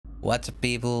What's up,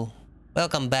 people?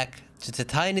 Welcome back to the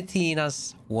Tiny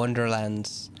Tinas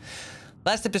Wonderlands.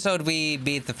 Last episode we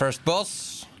beat the first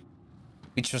boss,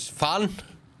 which was fun.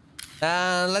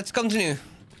 Let's continue.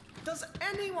 Does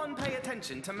anyone pay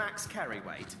attention to max carry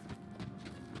weight?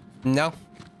 No.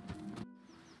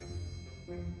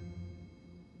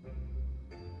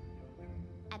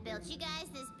 I built you guys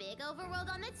this big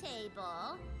overworld on the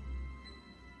table.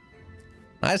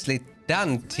 Nicely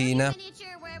done, Tina.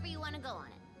 Miniature wherever you want to go on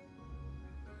it.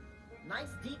 Nice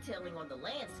detailing on the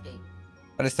landscape.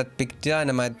 What is that big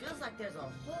dynamite? Feels like there's a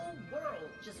whole world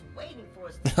just waiting for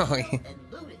us Oh, to yeah. build and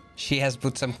loot it. She has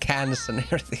put some cans and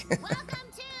everything. Welcome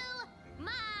to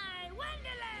my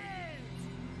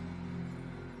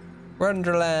Wonderlands!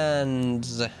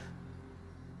 Wonderlands. Look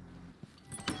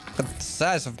at the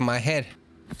size of my head.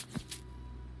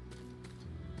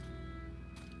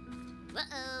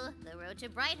 Uh-oh, the road to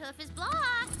Brighthoof is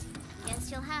blocked.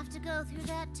 Guess you'll have to go through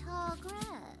that tall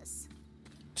grass.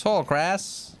 Tall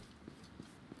grass?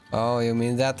 Oh, you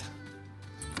mean that?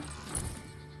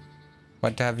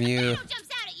 What have you... Tornado jumps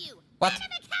out at you! What? Into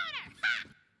the counter! Ha!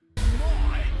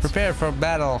 Prepare for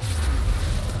battle.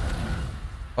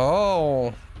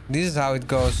 Oh, this is how it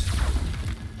goes.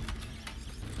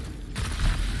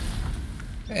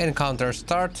 Encounter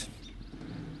start.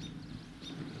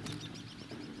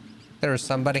 There is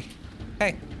somebody.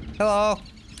 Hey, hello.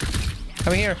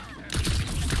 Come here.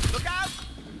 Look out!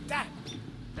 Dad!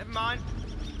 Never mind.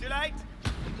 Too late.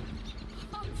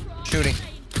 Shooting.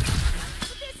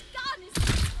 This gun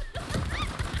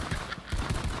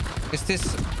Is this...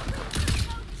 is no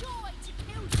joy to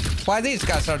kill you. Why these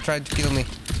guys are trying to kill me?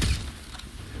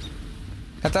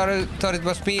 I thought it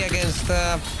was me against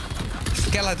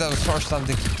skeletons or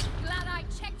something. Glad I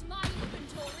checked my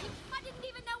inventory. I didn't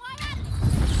even know I had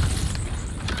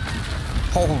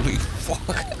Holy fuck. all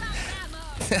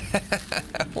that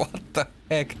ammo. What the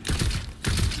heck?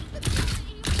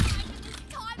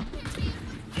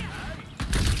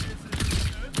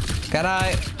 Can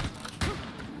I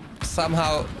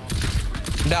somehow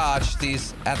dodge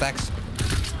these attacks?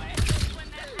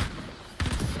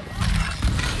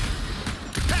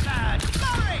 Bad!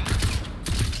 Sorry!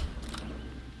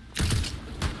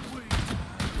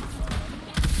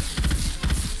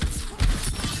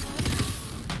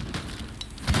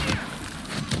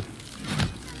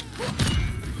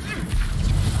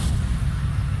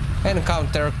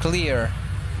 Encounter clear.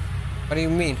 What do you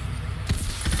mean?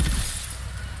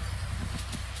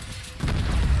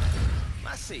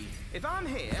 I see. If I'm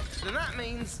here, then that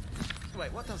means...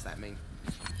 Wait, what does that mean?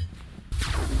 I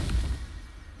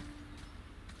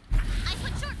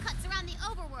put shortcuts around the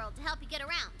overworld to help you get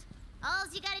around. All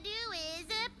you gotta do is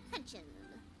punch 'em.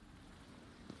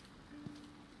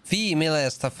 Female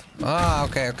stuff. Ah,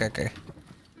 okay.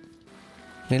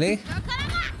 Really? Shortcut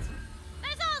unlocked!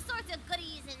 There's all sorts of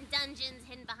goodies and dungeons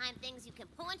hidden behind things you can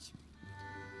punch.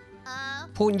 Oh,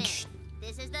 Punch. man,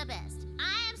 this is the best.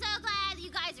 I am so glad that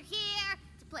you guys are here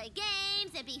to play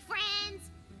games and be friends.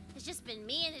 It's just been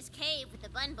me in this cave with the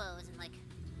bunbows and like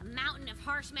a mountain of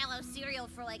marshmallow cereal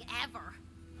for like ever.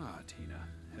 Ah, Tina,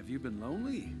 have you been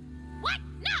lonely? What?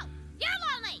 No! You're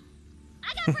lonely!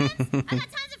 I got friends! I got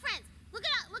tons of friends! Look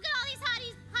at all these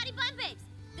hottie bun babes.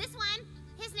 This one,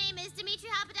 his name is Dimitri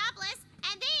Papadopoulos,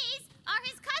 and these are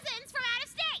his cousins from out of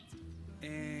state.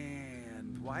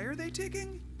 And why are they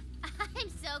ticking? I'm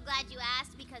so glad you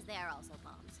asked because they are also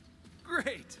bombs.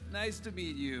 Great, nice to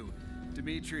meet you,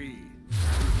 Dimitri.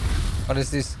 What is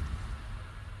this?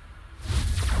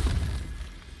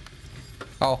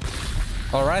 Oh,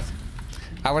 all right.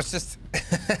 I was just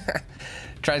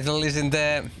trying to listen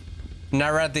the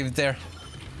narrative there.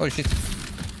 Oh shit!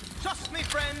 Trust me,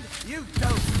 friend. You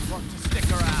don't want to stick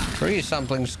around.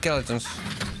 Resampling skeletons.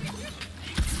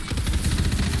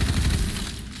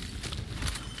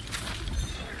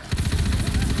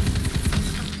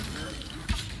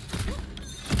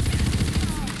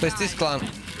 Where's this clown?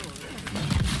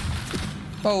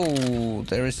 Oh,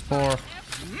 there is more.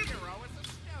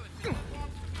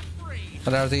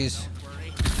 What are these?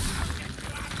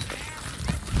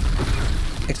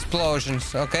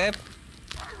 Explosions, okay.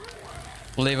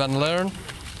 Live and learn.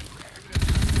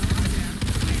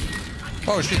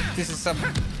 Oh shit, this is some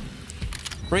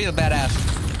real badass.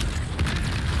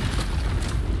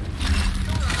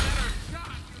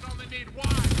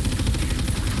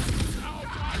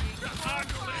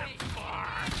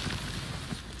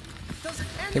 Does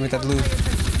Give me that anyone loot. pay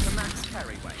attention to max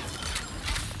carry weight?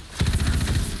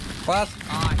 What?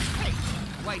 I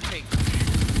hate waiting.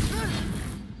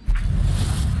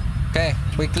 Okay,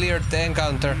 we cleared the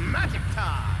encounter. Magic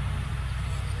time!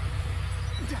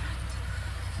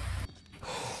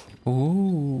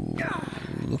 Ooh,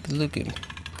 look it.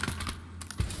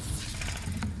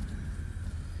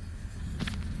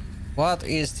 What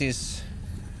is this?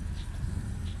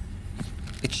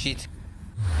 It's shit.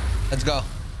 Let's go.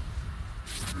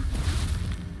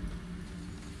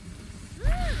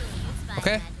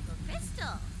 Okay. A magical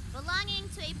crystal belonging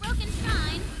to a broken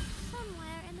shrine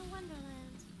somewhere in the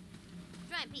Wonderlands.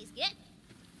 Shrine piece, get.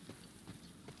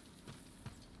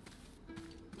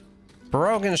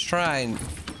 Broken shrine.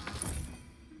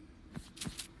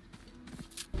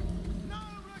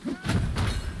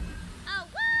 Oh,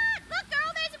 what? Look,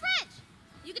 girl, there's a bridge.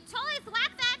 You could totally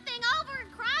thwack that thing over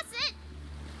and cross it.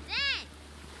 Dang.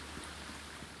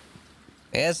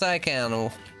 Yes, I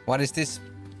can. What is this?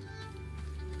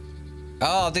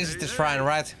 Oh, this is the shrine,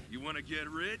 right? You want to get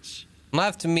rich?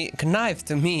 Knife to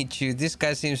meet you. This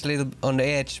guy seems a little on the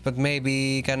edge, but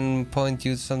maybe he can point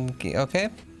you something. Okay.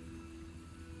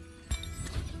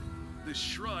 The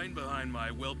shrine behind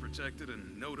my well-protected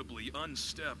and notably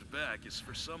unstabbed back is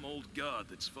for some old god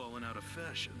that's fallen out of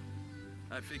fashion.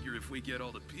 I figure if we get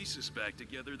all the pieces back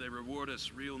together, they reward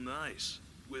us real nice.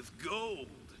 With gold!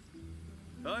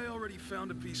 I already found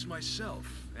a piece myself,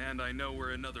 and I know where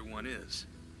another one is.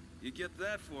 You get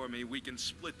that for me, we can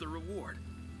split the reward.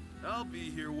 I'll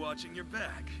be here watching your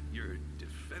back, your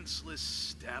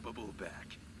defenseless, stabbable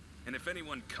back. And if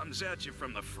anyone comes at you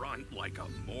from the front like a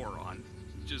moron,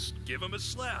 just give him a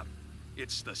slap.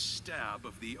 It's the stab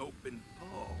of the open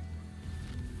palm.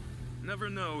 Never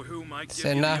know who might give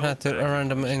you the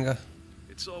old back.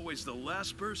 It's always the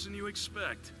last person you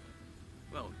expect.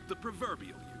 Well, the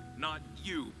proverbial you, not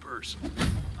you personally.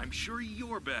 I'm sure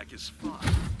your back is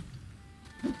fine.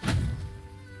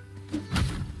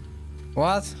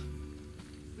 What?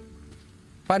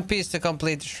 One piece to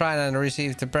complete the shrine and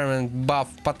receive the permanent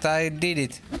buff, but I did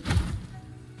it.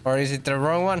 Or is it the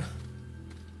wrong one?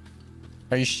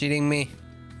 Are you shitting me?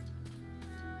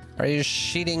 Are you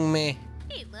shitting me?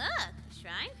 Hey, look, a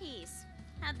shrine piece.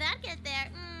 How'd that get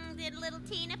there? Did little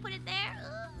Tina put it there?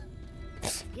 Ooh.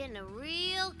 Getting a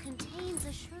real contains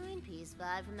a shrine piece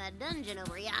vibe from that dungeon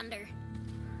over yonder.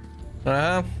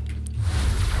 Uh-huh.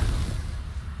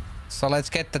 So let's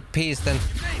get that piece then.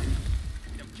 You made it.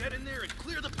 Now get in there and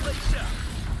clear the place out.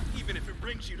 Even if it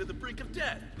brings you to the brink of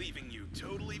death, leaving you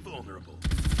totally vulnerable.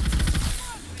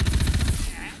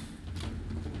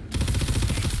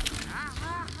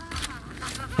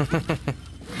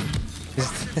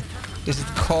 Is it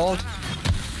cold?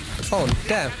 Oh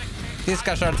damn! These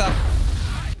guys are tough.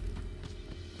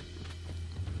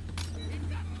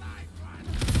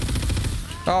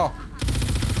 Oh.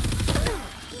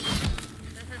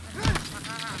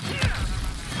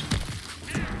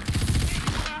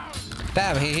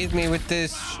 Damn, he hit me with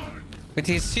this, with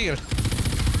his shield.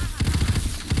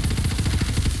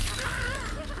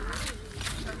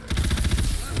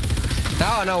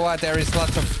 Now I know why there is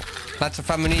lots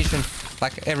of ammunition,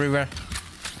 like everywhere.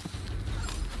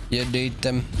 You did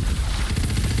them.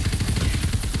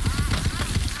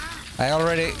 I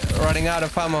already running out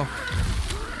of ammo.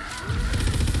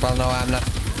 Well, no, I'm not.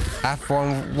 I have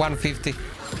 150.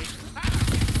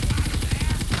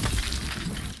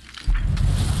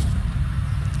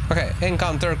 Okay,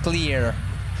 encounter clear.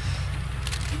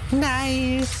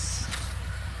 Nice.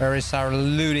 Where is our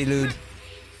looty loot?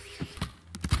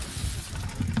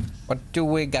 What do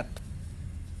we got?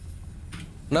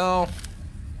 No.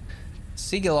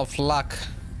 Sigil of luck.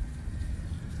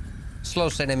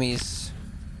 Slows enemies.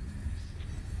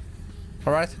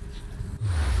 Alright.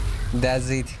 That's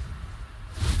it.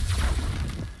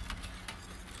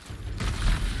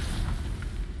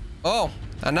 Oh,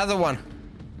 another one.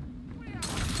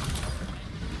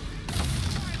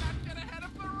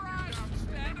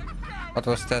 What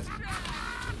was that?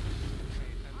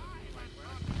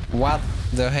 What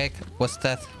the heck was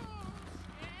that?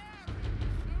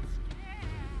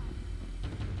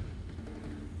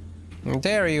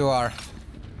 There you are.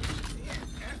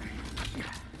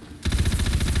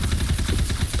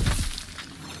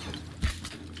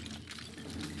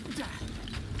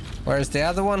 Where's the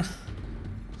other one?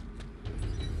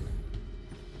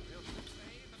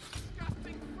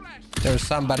 There's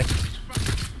somebody.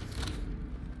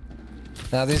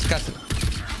 Now this guy's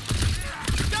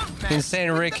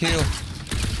insane Rick Hill.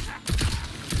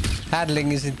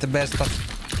 Handling isn't the best, but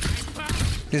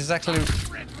this is actually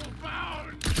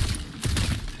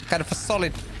kind of a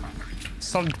solid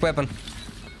weapon.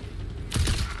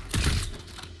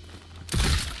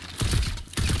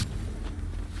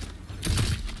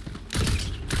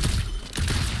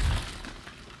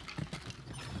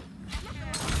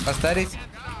 Was that it?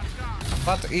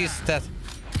 What is that?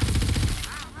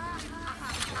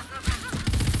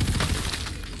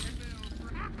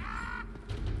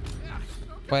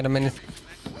 Wait a minute.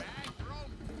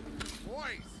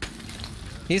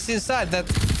 He's inside that.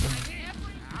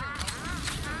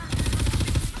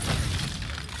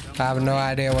 I have no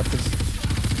idea what this.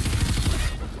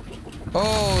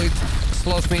 Oh, it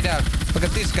slows me down. Look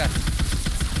at this guy.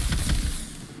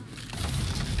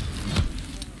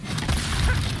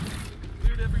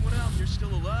 Cleared everyone out. You're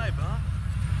still alive, huh?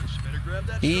 Guess you better grab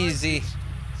that. Easy.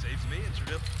 Saves me a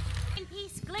trip. In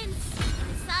peace glints.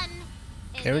 The sun.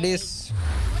 There it is.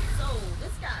 So,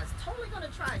 this guy's totally gonna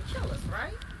try and kill us,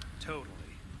 right? Totally.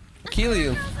 Kill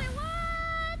you.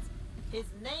 What? His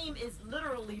name is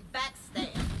literally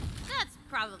Backstab. That's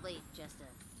probably just a.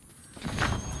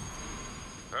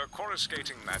 Her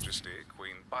coruscating majesty,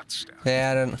 Queen Buttstaff,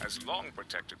 Yeah, I don't. has long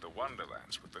protected the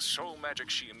Wonderlands with the soul magic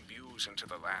she imbues into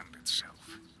the land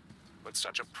itself. But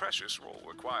such a precious role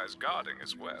requires guarding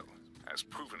as well, as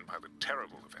proven by the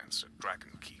terrible events at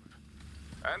Dragon Keep.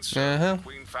 And so, the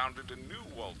Queen founded a new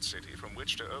walled city from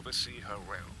which to oversee her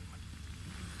realm.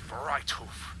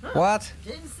 Playtrough. What?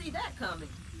 Didn't see that coming.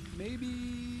 Maybe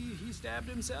he stabbed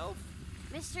himself?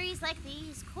 Mysteries like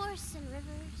these course in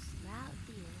rivers throughout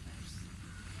the universe.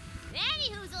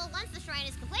 Anyhoozle, once the shrine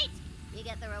is complete, you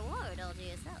get the reward all to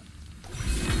yourself.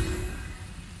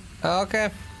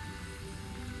 Okay.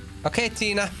 Okay,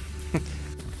 Tina.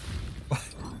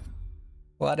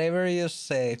 Whatever you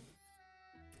say.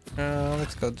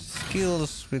 Let's go to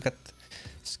skills. We got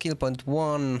skill point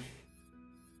 1.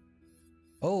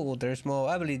 Oh, there's more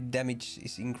ability damage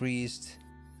is increased.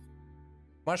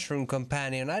 Mushroom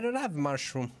companion. I don't have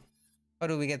mushroom. How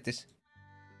do we get this?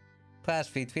 Class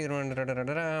feat.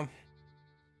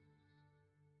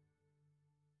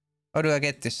 How do I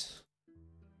get this?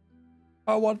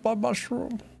 I want my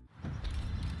mushroom.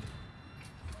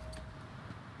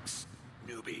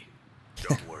 Newbie,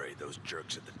 don't worry, those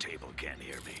jerks at the table can't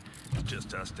hear me. It's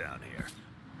just us down here.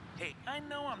 Hey, I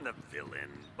know I'm the villain,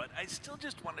 but I still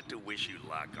just wanted to wish you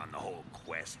luck on the whole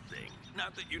quest thing.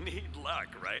 Not that you need luck,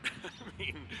 right? I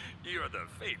mean, you're the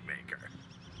fate maker.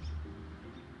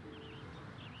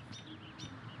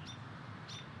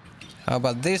 How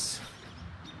about this?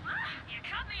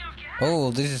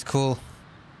 Oh, this is cool.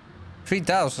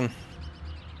 3,000.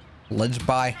 Let's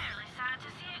buy.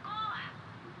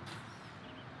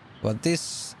 But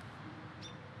this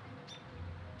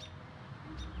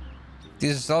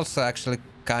is also actually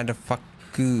kind of a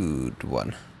good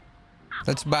one.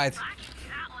 Let's buy it.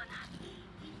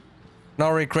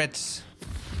 No regrets.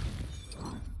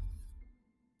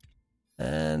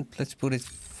 And let's put it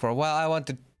for a while. I want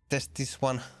to test this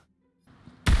one.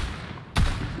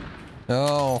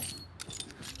 Oh.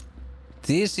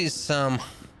 This is some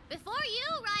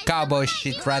cowboy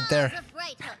shit right there.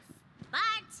 But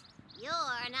you're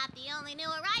not the only new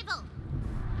arrival.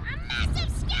 A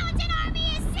massive skeleton army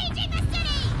is sieging the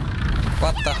city.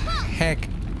 What the heck?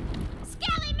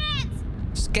 Skellymans.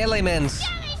 Skellymans.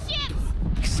 Skelly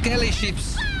ships. Skelly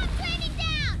ships. Bomb raining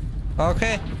down.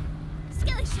 Okay.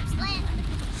 Skelly ships land.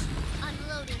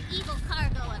 Unloading evil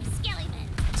cargo of Skellymen.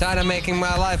 Tina making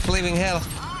my life living hell.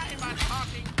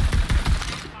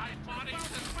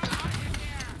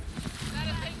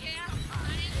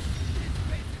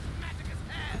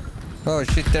 Oh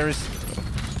shit, there is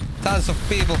tons of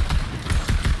people.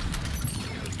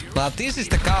 Now this is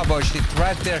the cowboy shit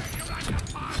right there.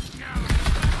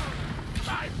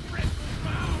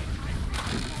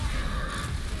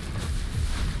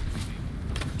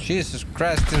 Jesus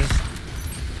Christ,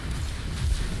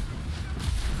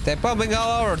 they're bombing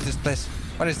all over this place.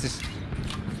 What is this?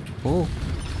 Ooh.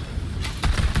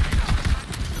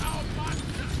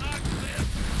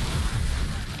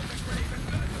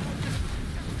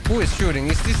 Who is shooting?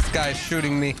 Is this guy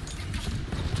shooting me?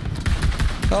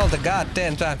 All the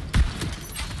goddamn time.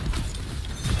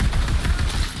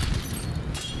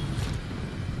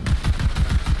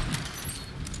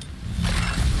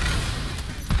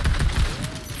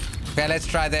 Okay, let's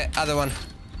try the other one.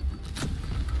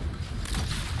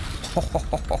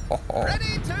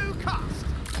 Ready to cast.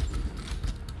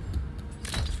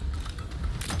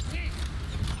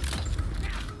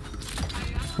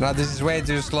 No, this is way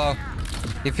too slow.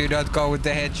 If you don't go with the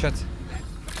headshot.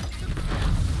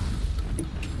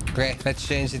 Okay, let's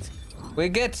change it. We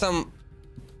get some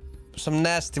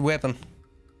nasty weapon.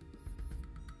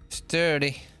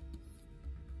 Sturdy.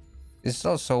 This is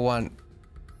also one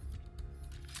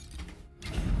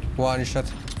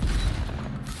shot.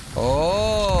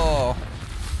 Oh.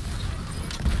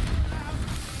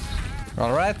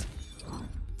 All right.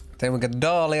 Then we got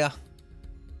Dahlia.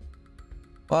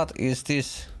 What is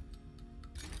this?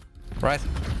 Right.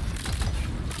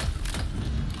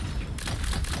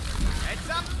 Heads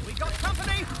up, we got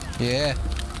company. Yeah.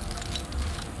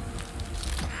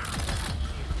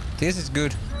 This is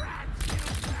good.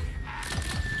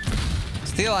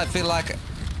 Still, I feel like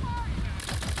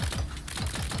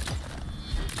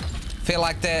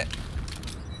the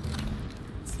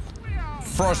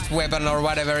frost weapon or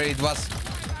whatever it was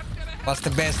the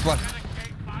best one.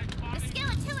 The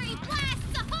skeleton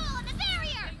blasts a hole in the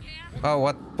barrier! Oh,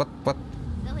 what?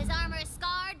 Though his armor is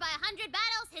scarred by 100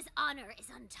 battles, his honor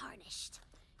is untarnished.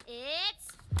 It's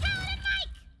Paladin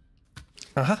Mike!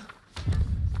 Uh-huh.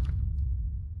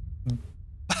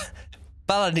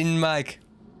 Paladin Mike.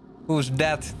 Who's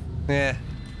that? Yeah.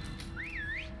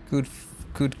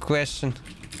 Good question.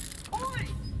 Oi!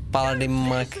 Paladin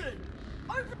Mike. Listen!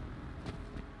 I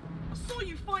saw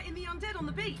you fighting the undead on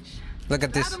the beach. Look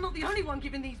at Glad this. I'm not the only one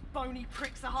giving these bony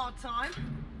pricks a hard time.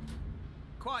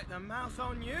 Quite the mouth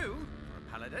on you, for a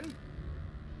paladin.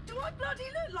 Do I bloody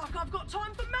look like I've got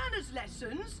time for manners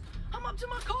lessons? I'm up to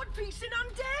my codpiece in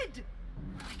undead.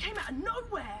 They came out of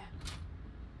nowhere.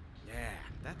 Yeah,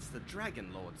 that's the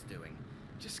Dragon Lord's doing.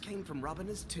 Just came from robbing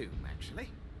his tomb, actually.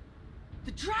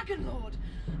 The Dragon Lord?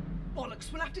 Bollocks,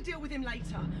 we'll have to deal with him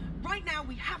later. Right now,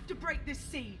 we have to break this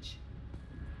siege.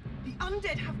 The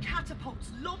undead have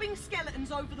catapults lobbing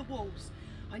skeletons over the walls.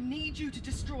 I need you to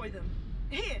destroy them.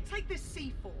 Here, take this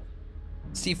C4.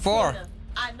 C4. Tina,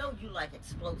 I know you like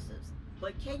explosives,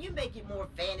 but can you make it more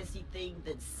fantasy themed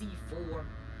than C4?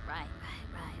 Right.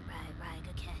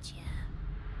 Good catch,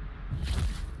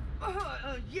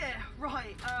 Yeah,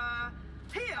 right.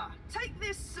 Here, take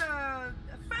this,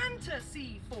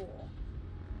 fantasy 4.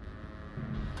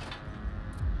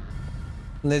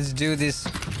 Let's do this.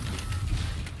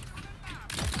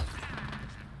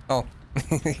 Oh.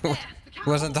 There,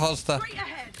 the Wasn't the whole stuff. Straight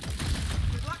ahead.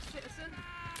 Good luck, citizen.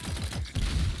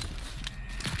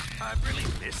 I've really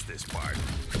missed this part.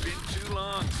 It's been too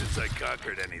long since I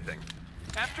conquered anything.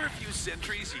 After a few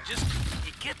centuries, you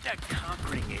get that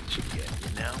conquering itch again,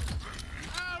 you know?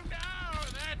 Oh no,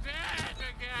 they're dead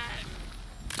again.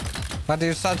 But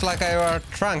you sound like you are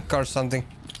drunk or something.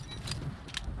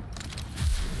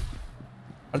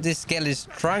 Are these skellies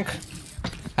drunk?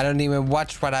 I don't even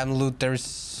watch what I'm loot. There is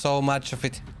so much of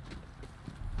it.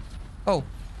 Oh,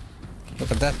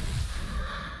 look at that.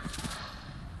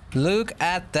 Look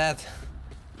at that.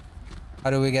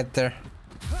 How do we get there?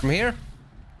 From here?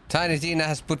 Tiny Tina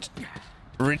has put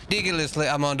ridiculously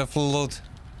amount of loot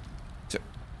to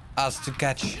us to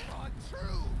catch.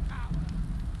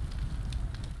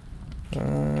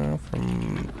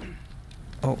 From...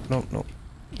 Oh, no.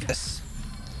 Yes.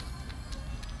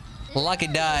 Lucky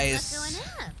dice. What's going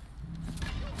up?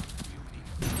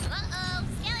 Uh-oh,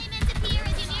 skeletons appear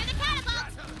as you near the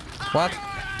catapult. What?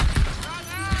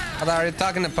 What are you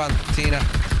talking about, Tina?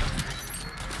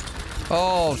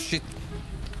 Oh, shit.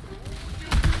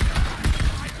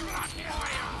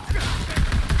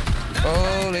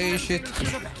 Holy shit.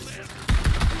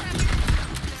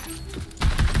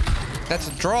 That's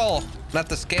a troll, not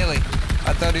the scaly.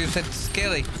 I thought you said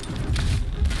scaly.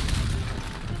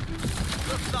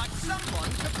 Looks like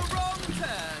someone took a wrong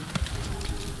turn.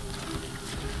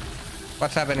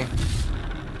 What's happening?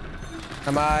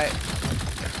 Am I...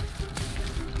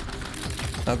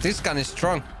 Now this gun is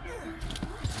strong.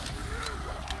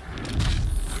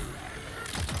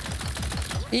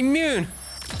 Immune!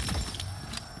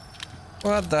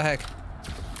 What the heck?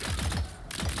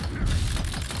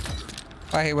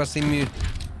 Why he was immune?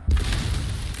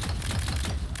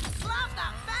 Slap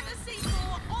that fantasy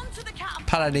 4 onto the catapult.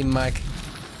 Paladin Mike.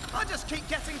 I just keep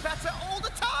getting better all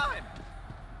the time.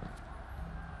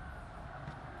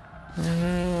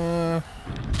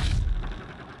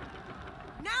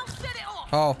 Now set it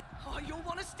off. Oh. Oh, you'll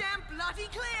want to stand bloody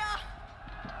clear.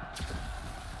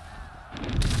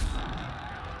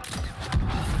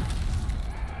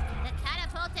 The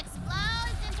catapult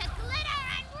explodes into glitter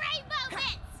and rainbow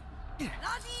bits.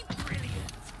 Bloody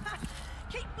brilliant.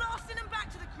 Keep blasting them back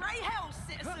to the grey hells,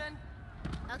 citizen.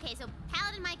 Okay, so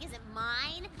Paladin Mike isn't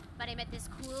mine, but I met this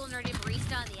cool nerdy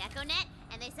barista on the EchoNet,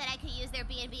 and they said I could use their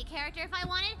B&B character if I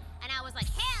wanted, and I was like,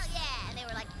 hell yeah! And they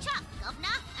were like, chop,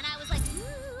 governor! And I was like,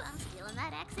 ooh, I'm stealing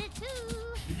that accent too.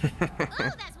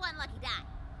 Ooh, that's one lucky die.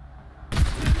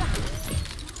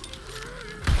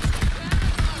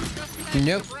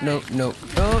 Nope, no. No.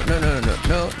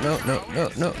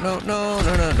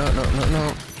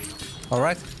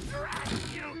 Alright.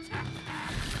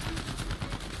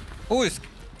 Who is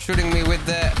shooting me with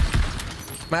the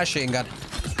machine gun?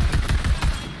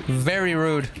 Very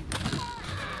rude.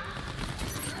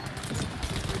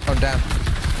 Oh damn.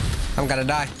 I'm gonna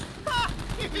die.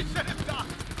 You should have done.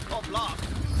 God blast.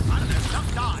 I don't know,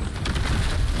 just die.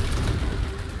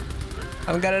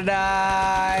 I'm gonna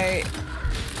die.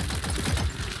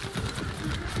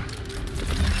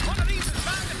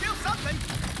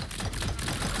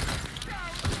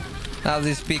 Now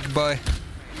this big boy.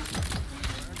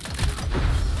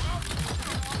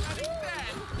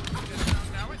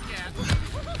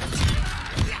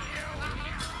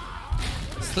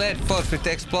 Sled fought with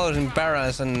exploding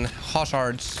barrels and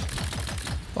hazards.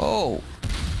 Oh,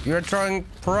 you're throwing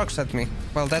rocks at me.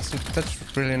 Well, that's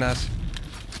really nice.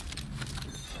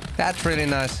 That's really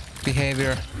nice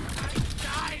behavior.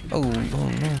 Oh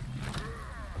no.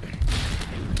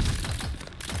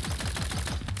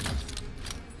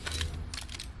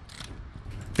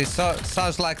 This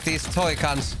sounds like these toy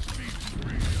guns,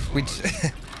 which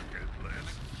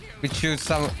shoot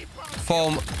some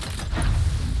foam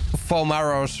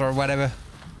arrows or whatever.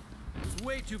 It's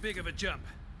way too big of a jump.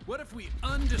 What if we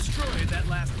undestroyed that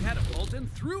last catapult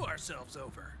and threw ourselves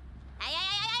over?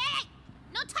 Hey!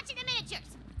 No touching the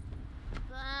miniatures!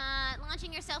 But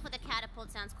launching yourself with a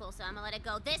catapult sounds cool, so I'm gonna let it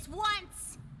go this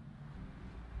once!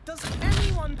 Does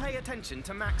anyone pay attention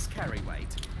to max carry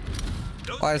weight?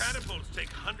 Those Why is- catapults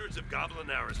take hundreds of goblin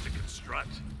hours to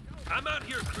construct. I'm out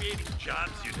here creating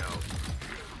jobs, you know.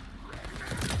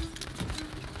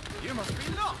 You must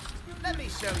be lost. Let me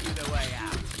show you the way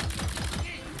out.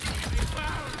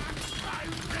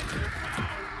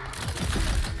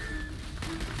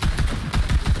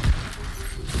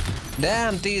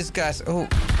 Damn, these guys. Oh.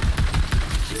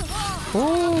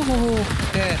 Ooh,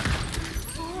 yeah.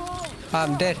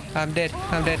 I'm dead.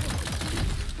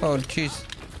 Oh, jeez.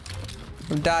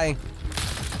 I'm dying.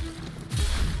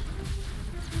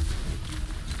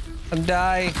 I'm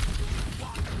dying.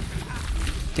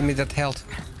 Give me that health.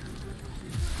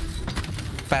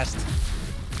 Fast.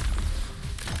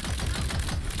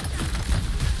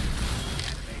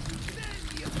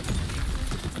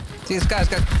 These guys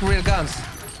got real guns.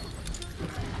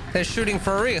 They're shooting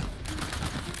for real.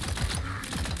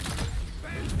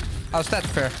 How's that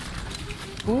fair?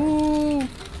 Ooh.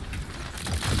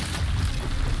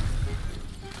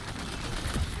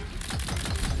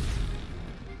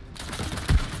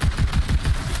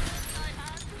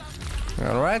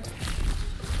 All right.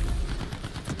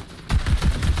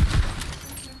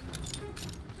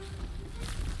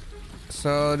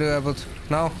 So do I put...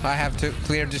 No, I have to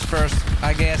clear this first,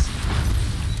 I guess.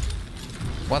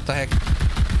 What the heck?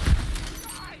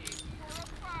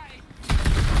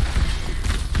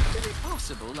 Is it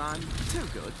possible I'm too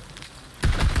good?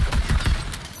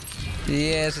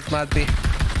 Yes, it might be.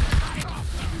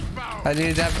 I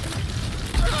need that.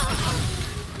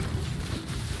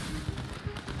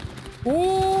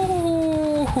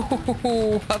 Ooh,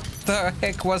 what the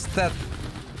heck was that?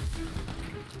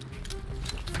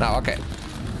 No, okay.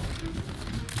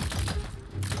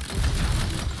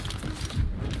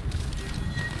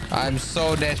 I'm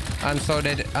so dead. I'm so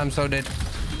dead. I'm so dead.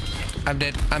 I'm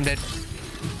dead. I'm dead.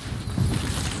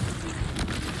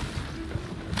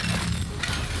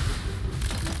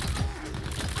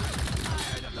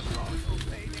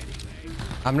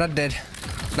 I'm not dead.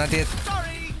 Not yet.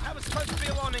 Sorry, that was supposed to be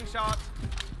a warning shot.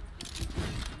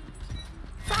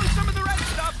 Found some of the red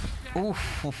stuff. Ooh.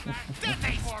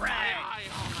 Deadly spray.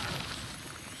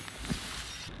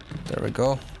 There we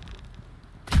go.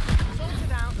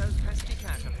 Sorted out those pesky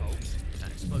catapults. That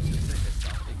explosive sticker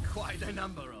stuff did quite a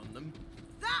number on them.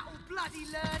 That'll bloody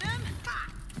learn them.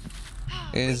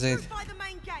 Is it? By the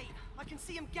main gate. I can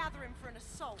see them gathering for an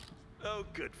assault. Oh,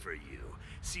 good for you.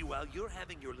 See, while you're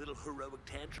having your little heroic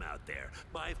tantrum out there,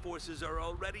 my forces are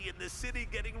already in the city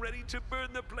getting ready to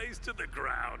burn the place to the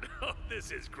ground. Oh,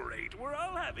 this is great. We're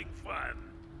all having fun.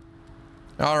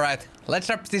 All right, let's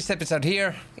wrap this episode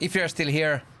here. If you're still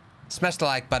here, smash the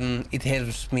like button. It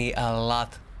helps me a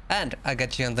lot. And I'll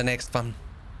catch you on the next one.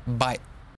 Bye.